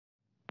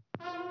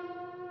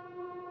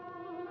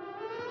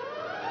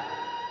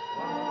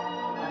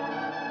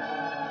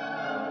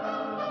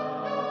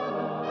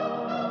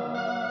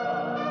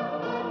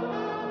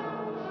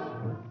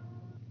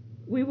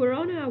were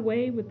on our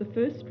way with the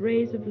first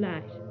rays of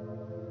light.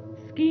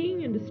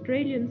 Skiing and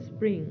Australian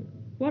spring,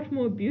 what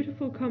more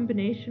beautiful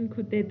combination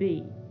could there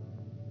be?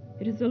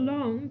 It is a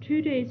long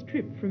 2 days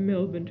trip from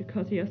Melbourne to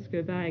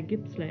Kosciuszko via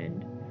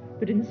Gippsland,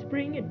 but in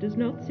spring it does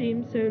not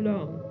seem so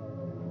long.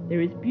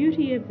 There is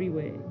beauty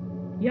everywhere,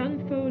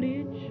 young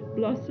foliage,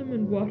 blossom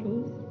and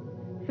wattles,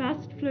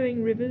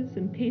 fast-flowing rivers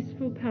and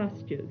peaceful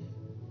pastures.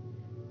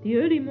 The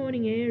early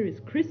morning air is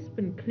crisp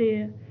and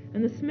clear,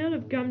 and the smell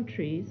of gum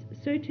trees,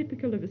 so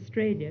typical of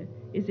Australia,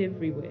 is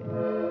everywhere.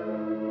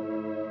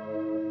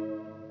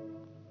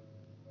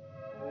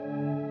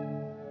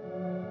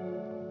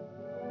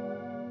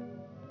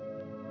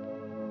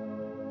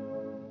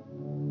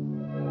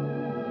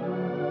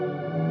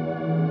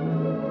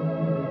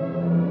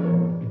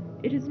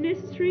 It is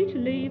necessary to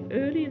leave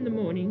early in the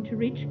morning to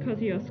reach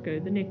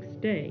Kosciuszko the next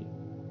day.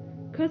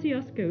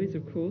 Kosciuszko is,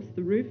 of course,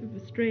 the roof of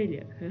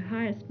Australia, her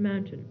highest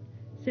mountain,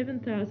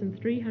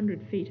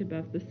 7,300 feet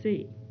above the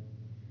sea.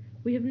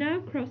 We have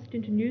now crossed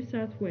into New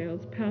South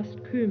Wales past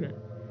Cooma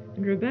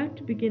and are about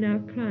to begin our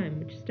climb,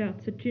 which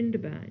starts at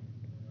Jindabyne.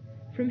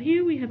 From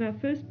here we have our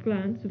first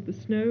glance of the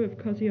snow of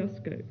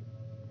Kosciuszko.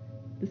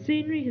 The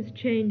scenery has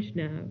changed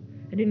now,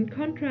 and in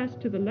contrast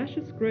to the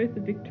luscious growth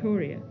of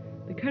Victoria,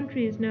 the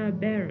country is now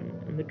barren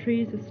and the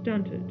trees are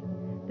stunted.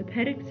 The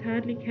paddocks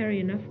hardly carry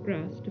enough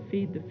grass to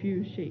feed the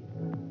few sheep.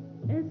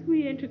 As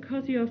we enter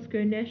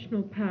Kosciuszko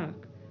National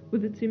Park,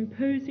 with its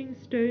imposing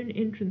stone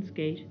entrance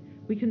gate,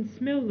 we can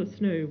smell the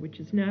snow which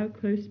is now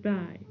close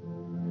by.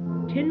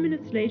 10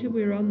 minutes later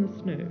we are on the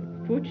snow,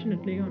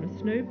 fortunately on a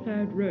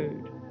snow-ploughed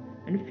road,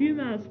 and a few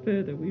miles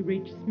further we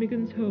reach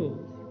Smiggens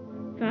Holes,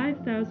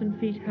 5,000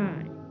 feet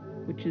high,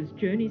 which is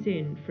journey's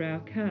end for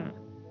our car.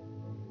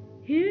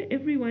 Here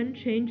everyone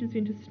changes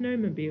into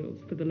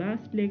snowmobiles for the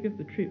last leg of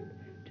the trip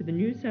to the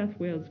New South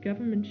Wales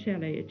Government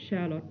Chalet at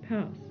Charlotte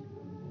Pass.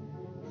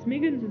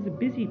 Smiggens is a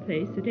busy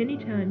place at any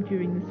time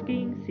during the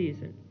skiing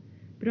season,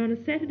 but on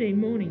a Saturday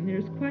morning there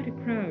is quite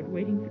a crowd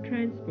waiting for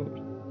transport.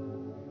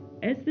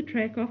 As the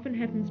track often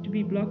happens to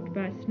be blocked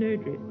by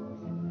snowdrifts,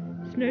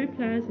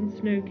 snowplows and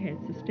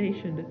snowcats are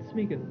stationed at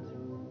Smiggens.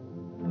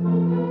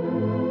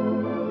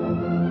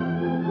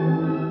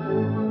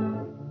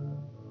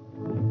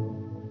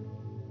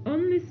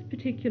 On this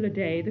particular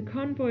day, the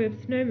convoy of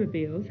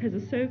snowmobiles has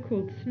a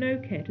so-called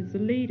snowcat as the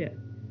leader,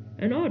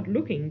 an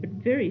odd-looking but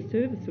very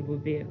serviceable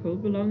vehicle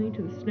belonging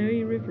to the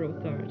Snowy River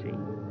Authority.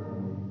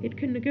 It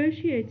can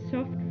negotiate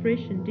soft,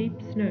 fresh and deep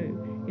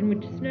snow in which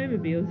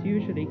snowmobiles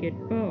usually get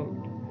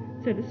bogged,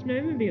 so the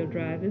snowmobile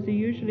drivers are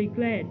usually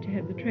glad to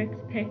have the tracks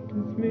packed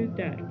and smoothed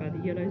out by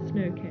the yellow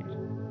snowcat.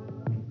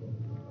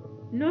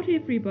 Not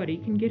everybody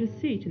can get a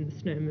seat in the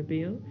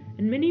snowmobile,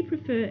 and many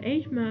prefer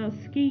 8 miles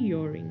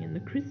ski-yoring in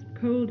the crisp,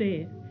 cold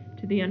air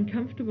to the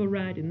uncomfortable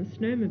ride in the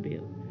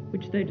snowmobile,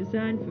 which, though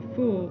designed for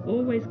 4,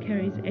 always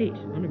carries 8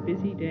 on a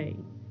busy day.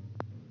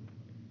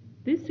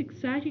 This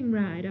exciting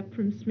ride up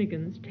from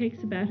Smiggens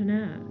takes about an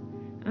hour,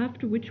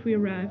 after which we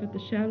arrive at the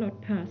Charlotte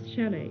Pass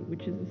Chalet,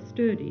 which is a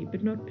sturdy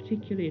but not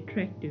particularly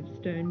attractive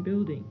stone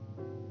building.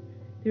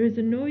 There is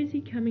a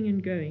noisy coming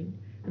and going,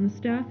 and the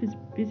staff is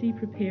busy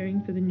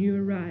preparing for the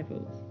new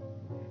arrivals.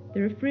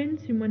 There are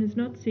friends whom one has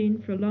not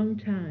seen for a long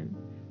time,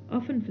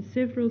 often for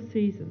several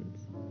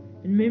seasons,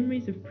 and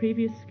memories of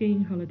previous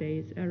skiing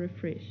holidays are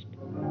refreshed.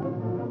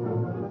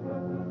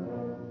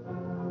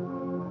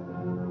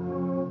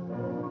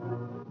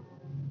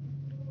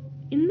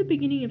 In the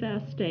beginning of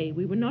our stay,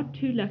 we were not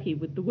too lucky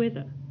with the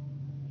weather.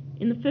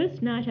 In the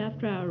first night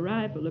after our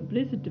arrival, a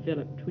blizzard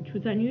developed, which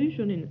was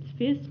unusual in its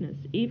fierceness,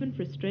 even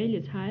for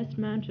Australia's highest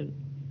mountain.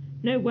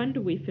 No wonder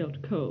we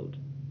felt cold.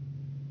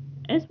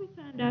 As we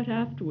found out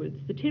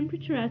afterwards, the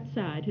temperature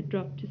outside had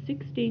dropped to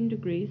 16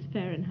 degrees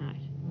Fahrenheit.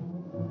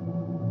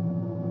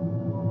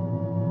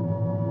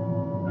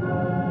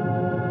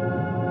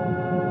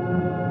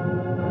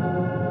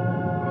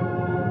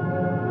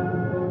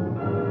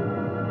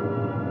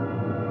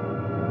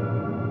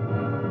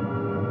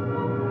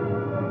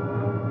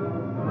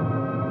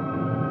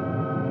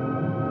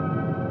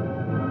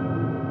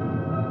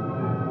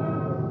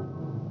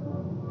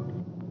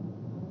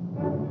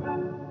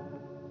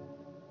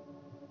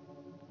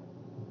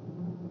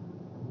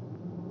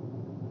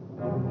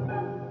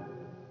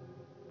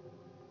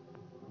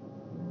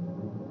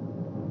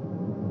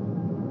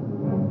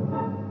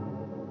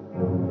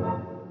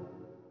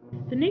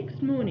 The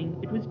next morning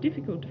it was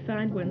difficult to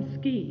find one's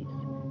skis.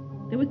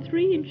 There were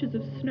 3 inches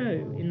of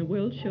snow in the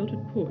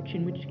well-sheltered porch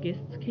in which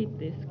guests keep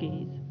their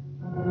skis.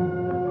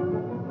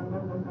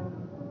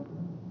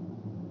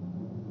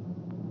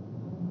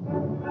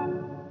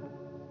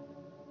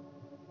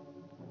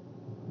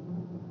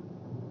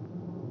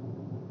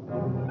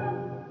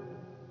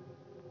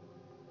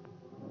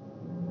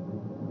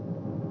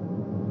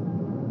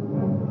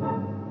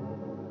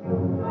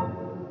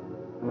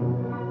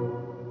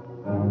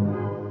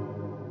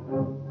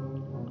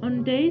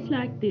 On days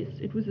like this,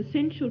 it was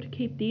essential to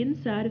keep the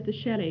inside of the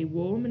chalet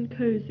warm and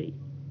cosy.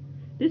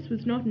 This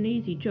was not an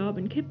easy job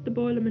and kept the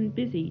boilermen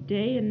busy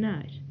day and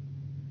night.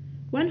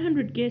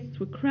 100 guests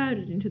were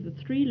crowded into the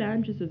 3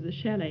 lounges of the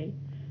chalet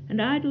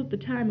and idled the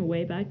time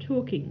away by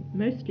talking,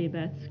 mostly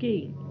about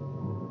skiing.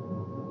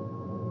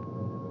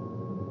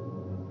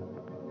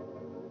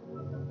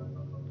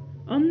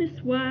 On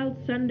this wild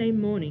Sunday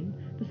morning,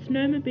 the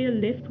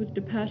snowmobile left with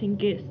departing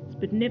guests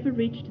but never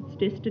reached its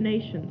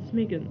destination,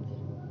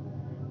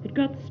 Smiggins. It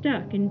got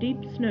stuck in deep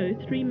snow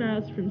 3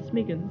 miles from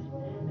Smiggins,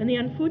 and the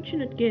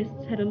unfortunate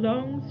guests had a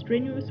long,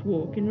 strenuous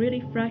walk in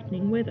really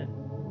frightening weather.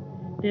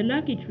 Their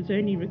luggage was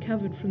only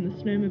recovered from the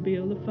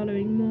snowmobile the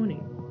following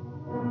morning.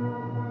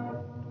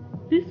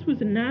 This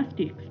was a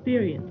nasty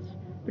experience,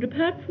 but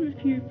apart from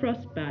a few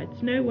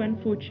frostbites, no one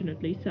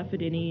fortunately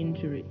suffered any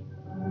injury.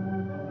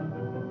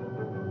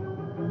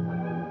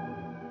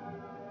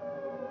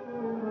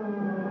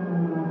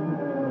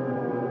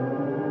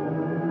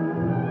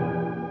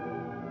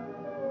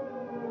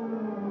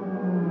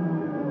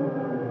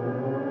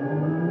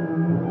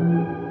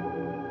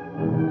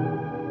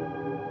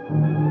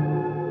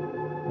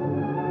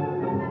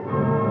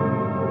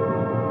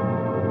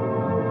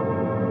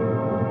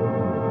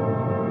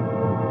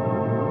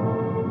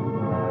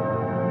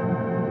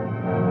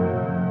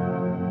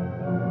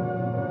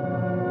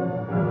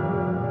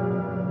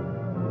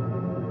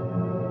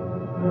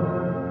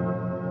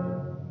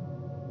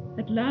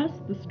 At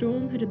last the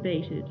storm had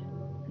abated,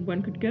 and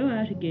one could go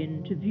out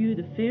again to view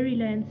the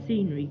fairyland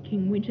scenery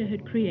King Winter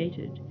had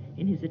created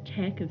in his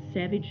attack of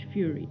savage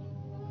fury.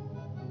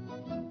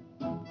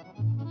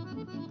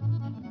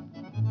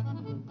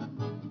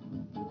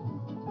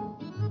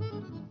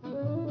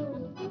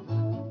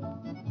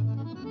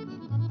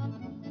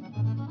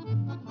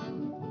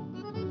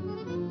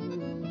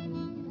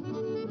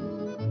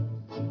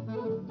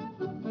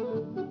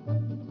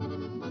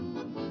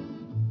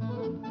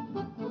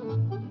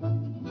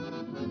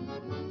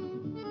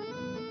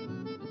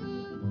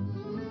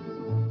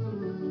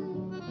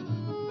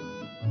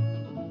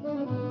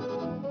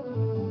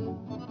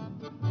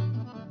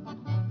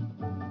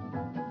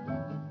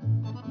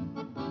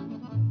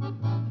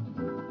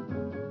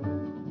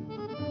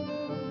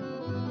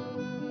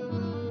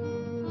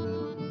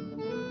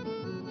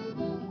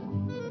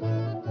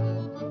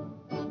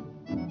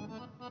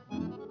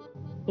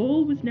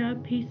 All was now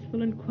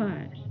peaceful and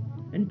quiet,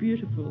 and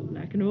beautiful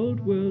like an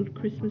old-world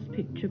Christmas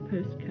picture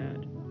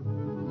postcard.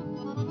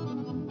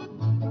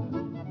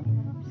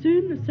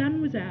 Soon the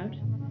sun was out,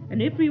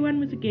 and everyone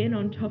was again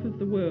on top of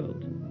the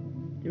world.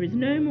 There is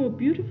no more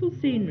beautiful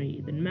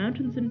scenery than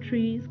mountains and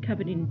trees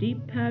covered in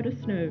deep powder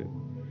snow,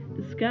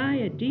 the sky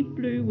a deep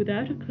blue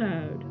without a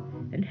cloud,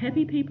 and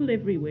happy people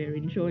everywhere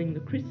enjoying the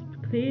crisp,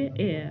 clear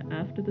air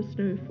after the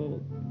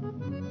snowfall.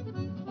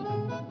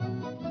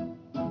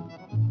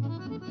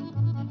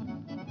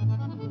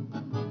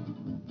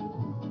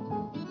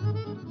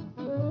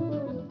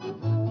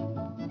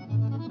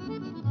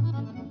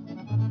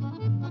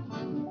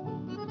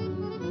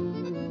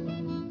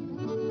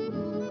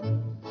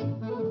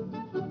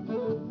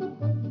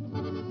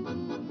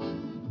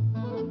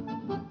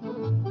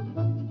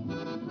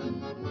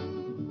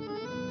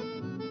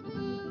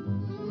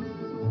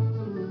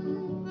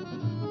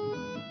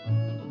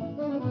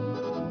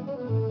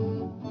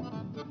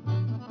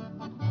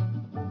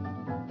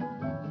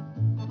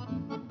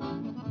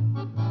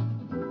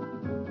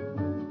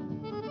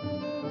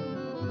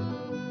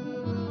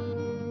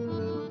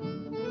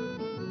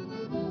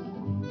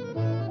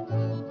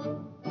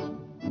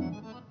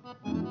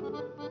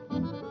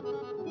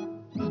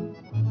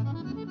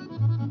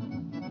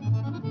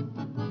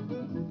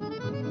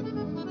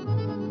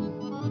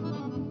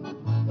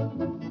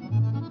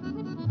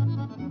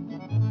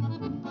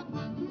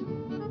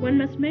 One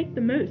must make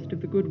the most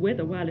of the good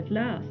weather while it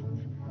lasts,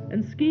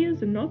 and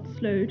skiers are not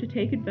slow to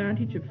take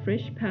advantage of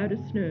fresh powder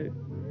snow.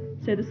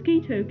 So the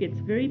ski tow gets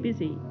very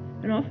busy,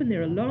 and often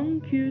there are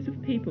long queues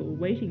of people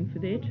waiting for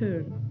their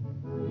turn.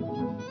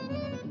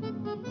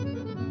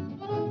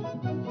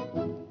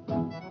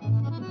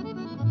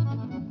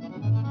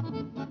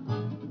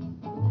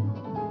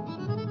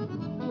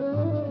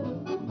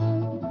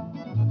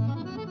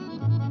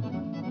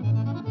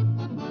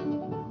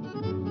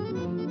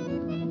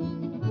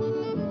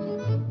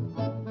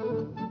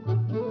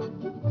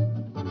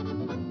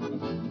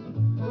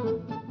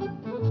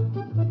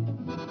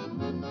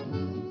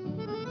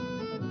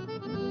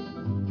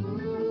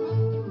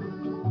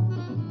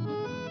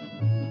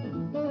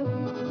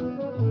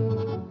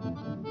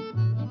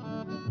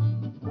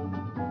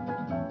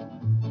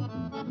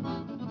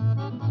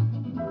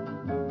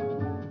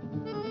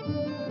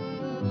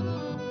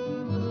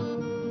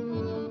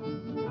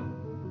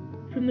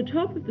 From the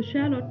top of the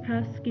Charlotte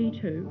Pass ski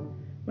tow,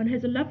 one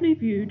has a lovely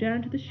view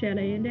down to the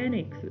chalet and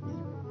annexes,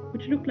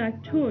 which look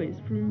like toys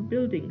from a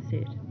building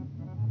set.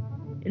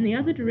 In the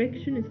other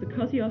direction is the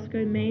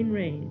Kosciuszko main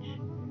range,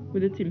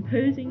 with its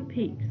imposing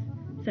peaks,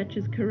 such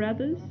as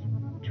Carruthers,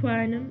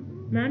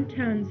 Twynham, Mount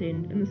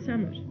Townsend and the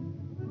summit.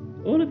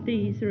 All of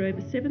these are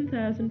over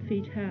 7,000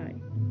 feet high.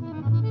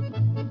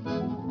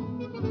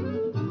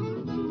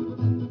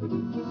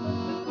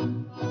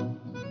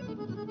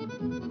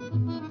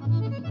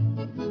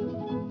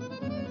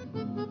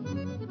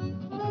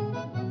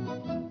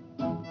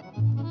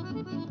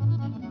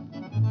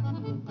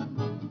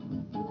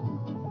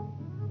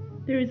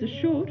 There is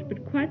a short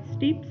but quite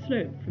steep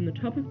slope from the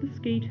top of the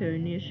ski toe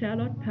near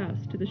Charlotte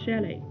Pass to the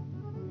chalet.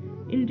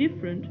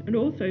 Indifferent and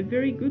also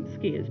very good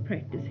skiers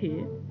practice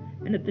here,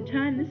 and at the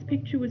time this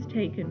picture was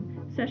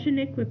taken, Sasha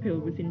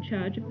Nequipil was in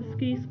charge of the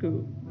ski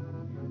school.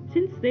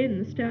 Since then,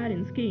 the style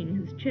in skiing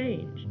has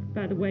changed.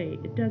 By the way,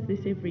 it does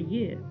this every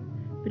year,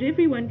 but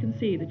everyone can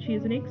see that she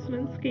is an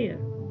excellent skier.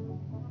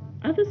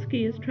 Other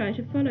skiers try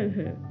to follow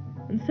her,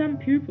 and some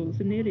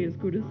pupils are nearly as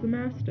good as the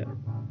master.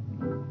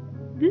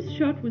 This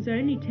shot was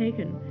only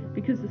taken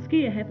because the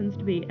skier happens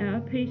to be our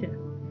Peter.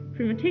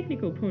 From a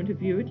technical point of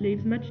view, it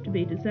leaves much to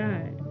be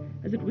desired,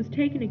 as it was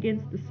taken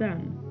against the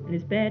sun and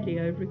is badly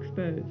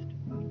overexposed.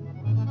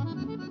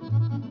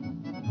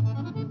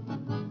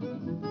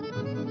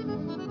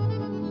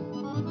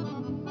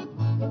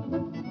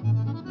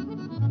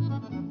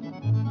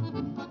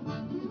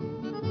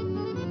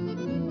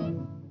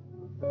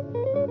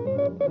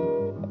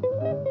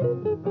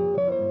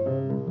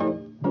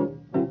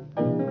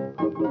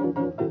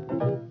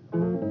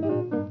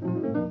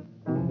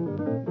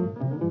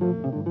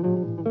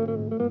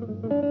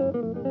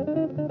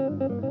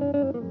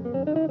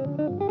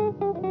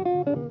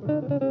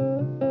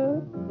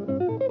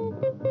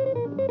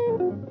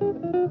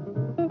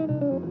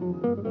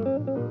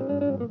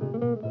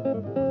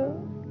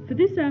 For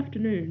this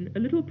afternoon, a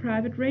little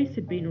private race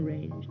had been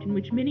arranged in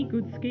which many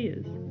good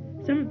skiers,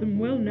 some of them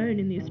well known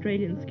in the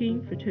Australian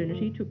skiing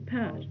fraternity, took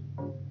part.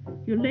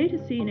 You'll later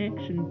see in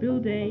action Bill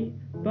Day,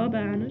 Bob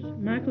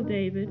Arnott, Michael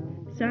David,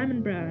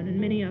 Simon Brown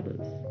and many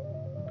others.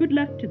 Good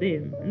luck to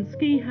them, and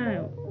ski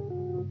heil!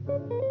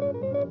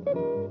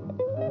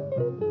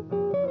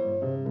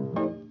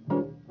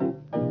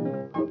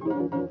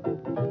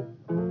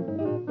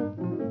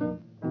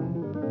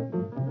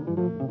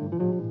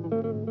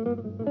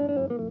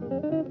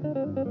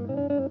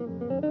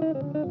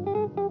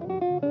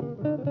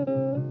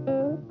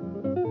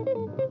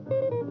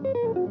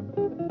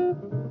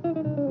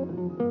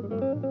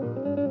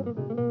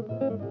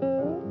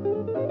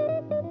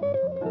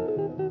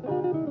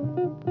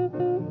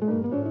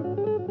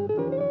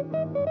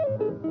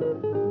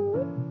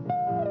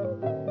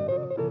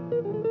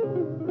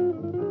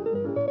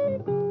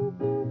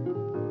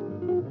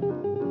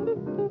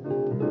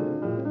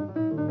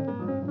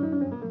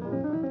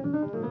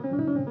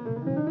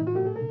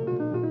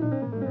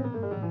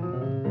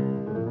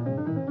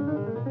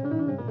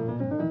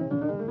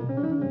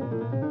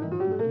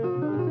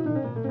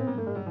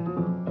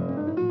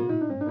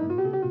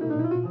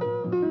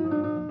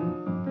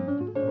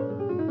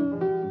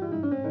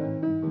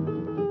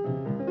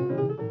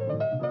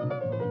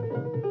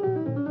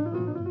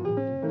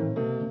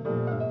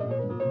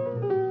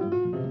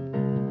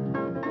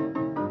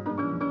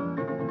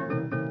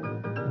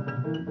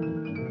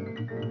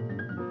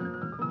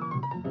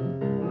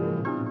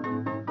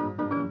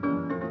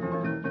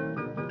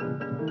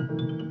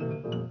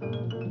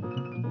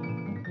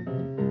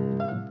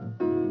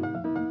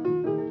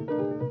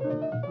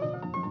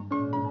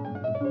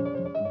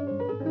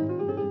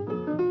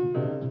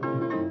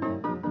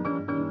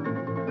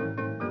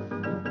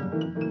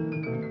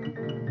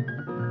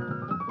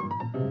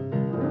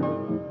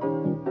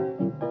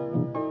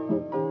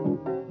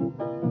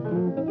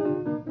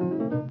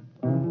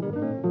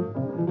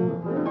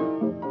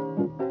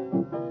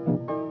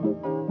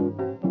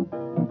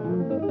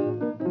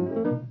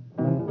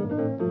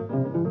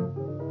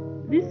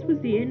 This was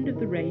the end of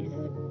the race,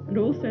 and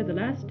also the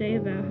last day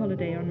of our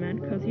holiday on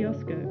Mount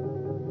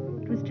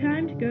Kosciuszko. It was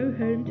time to go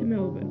home to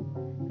Melbourne,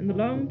 and the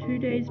long 2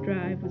 days'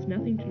 drive was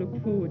nothing to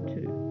look forward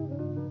to.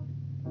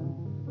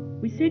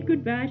 We said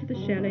goodbye to the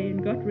chalet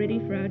and got ready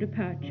for our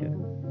departure.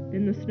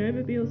 Then the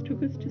snowmobiles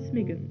took us to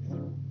Smiggins.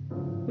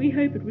 We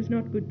hope it was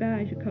not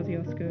goodbye to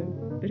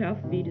Kosciuszko, but auf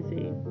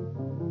Wiedersehen.